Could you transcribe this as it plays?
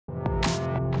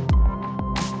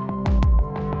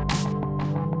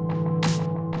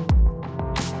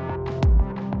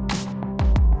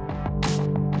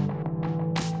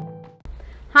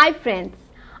Hi friends,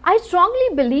 I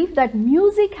strongly believe that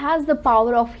music has the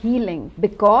power of healing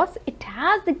because it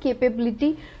has the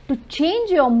capability to change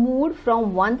your mood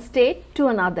from one state to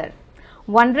another.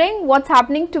 Wondering what's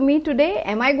happening to me today?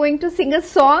 Am I going to sing a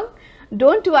song?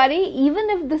 Don't worry, even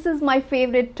if this is my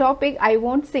favorite topic, I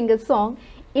won't sing a song.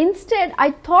 Instead, I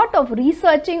thought of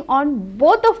researching on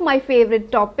both of my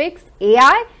favorite topics,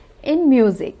 AI in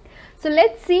music. So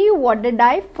let's see what did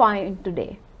I find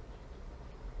today.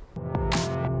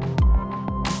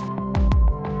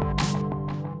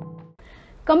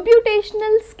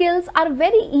 Computational skills are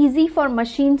very easy for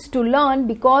machines to learn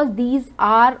because these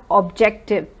are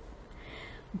objective.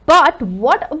 But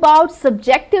what about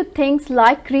subjective things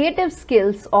like creative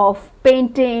skills of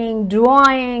painting,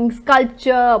 drawing,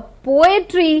 sculpture,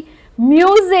 poetry,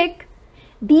 music?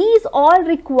 These all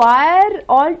require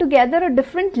altogether a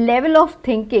different level of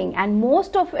thinking, and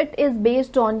most of it is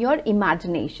based on your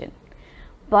imagination.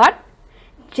 But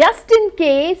just in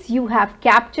case you have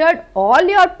captured all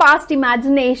your past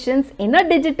imaginations in a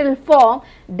digital form,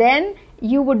 then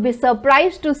you would be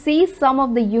surprised to see some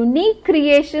of the unique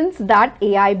creations that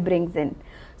AI brings in.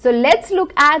 So let's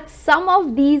look at some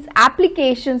of these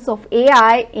applications of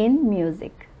AI in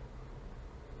music.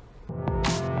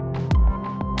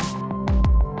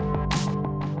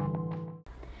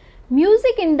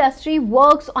 Music industry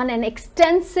works on an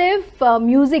extensive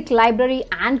music library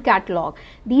and catalog.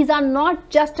 These are not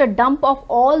just a dump of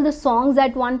all the songs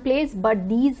at one place, but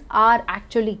these are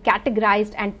actually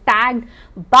categorized and tagged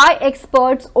by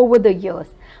experts over the years.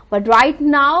 But right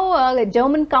now,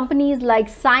 German companies like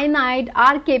Similarity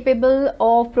are capable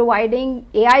of providing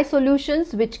AI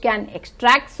solutions which can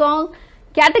extract song,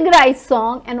 categorize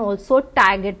song, and also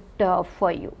tag it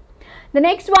for you. The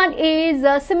next one is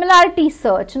Similarity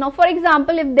Search. Now, for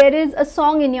example, if there is a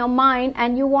song in your mind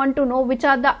and you want to know which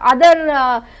are the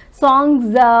other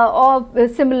songs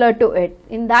similar to it,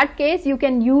 in that case, you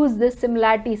can use this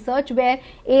Similarity Search where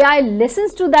AI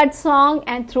listens to that song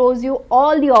and throws you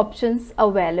all the options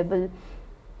available.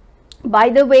 By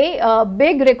the way,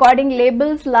 big recording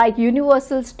labels like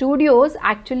Universal Studios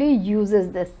actually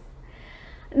uses this.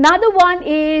 Another one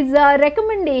is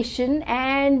recommendation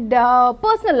and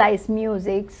personalized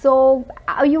music. So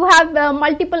you have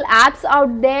multiple apps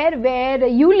out there where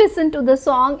you listen to the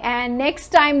song and next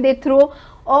time they throw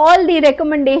all the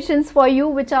recommendations for you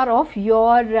which are of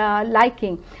your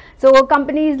liking. So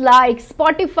companies like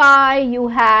Spotify, you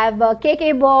have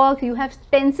KKBox, you have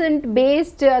Tencent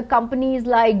based companies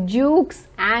like Jukes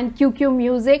and QQ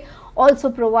Music also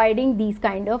providing these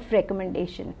kind of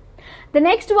recommendation. The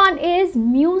next one is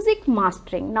music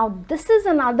mastering. Now this is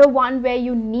another one where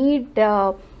you need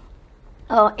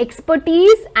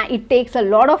expertise, and it takes a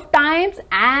lot of times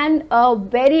and a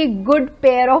very good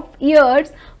pair of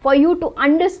ears for you to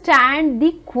understand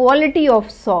the quality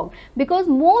of song, because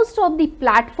most of the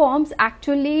platforms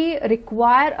actually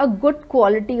require a good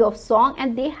quality of song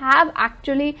and they have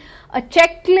actually a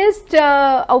checklist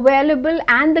available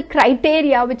and the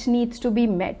criteria which needs to be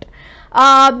met.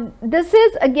 This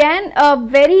is again a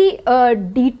very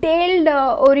detailed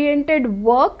oriented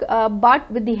work, but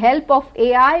with the help of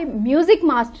AI, music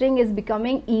mastering is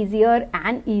becoming easier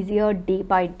and easier day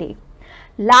by day.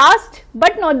 Last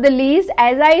but not the least,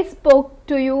 as I spoke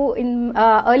to you in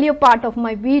earlier part of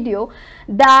my video,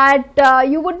 that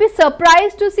you would be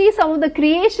surprised to see some of the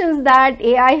creations that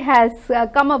AI has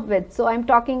come up with. So I'm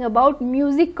talking about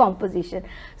music composition.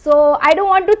 So I don't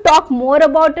want to talk more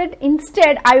about it.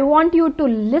 Instead, I want you to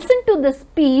listen to this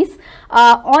piece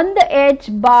On the Edge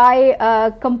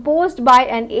by composed by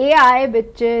an AI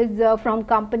which is from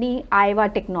company AI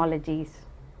Technologies.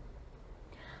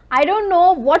 I don't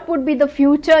know what would be the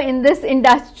future in this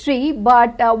industry,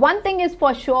 but one thing is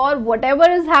for sure, whatever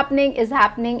is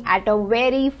happening at a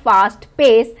very fast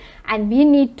pace and we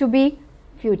need to be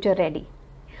future ready.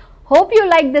 Hope you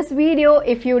liked this video.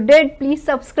 If you did, please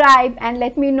subscribe and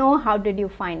let me know how did you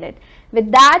find it.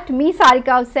 With that, me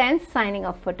Sarika Sen signing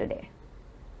off for today.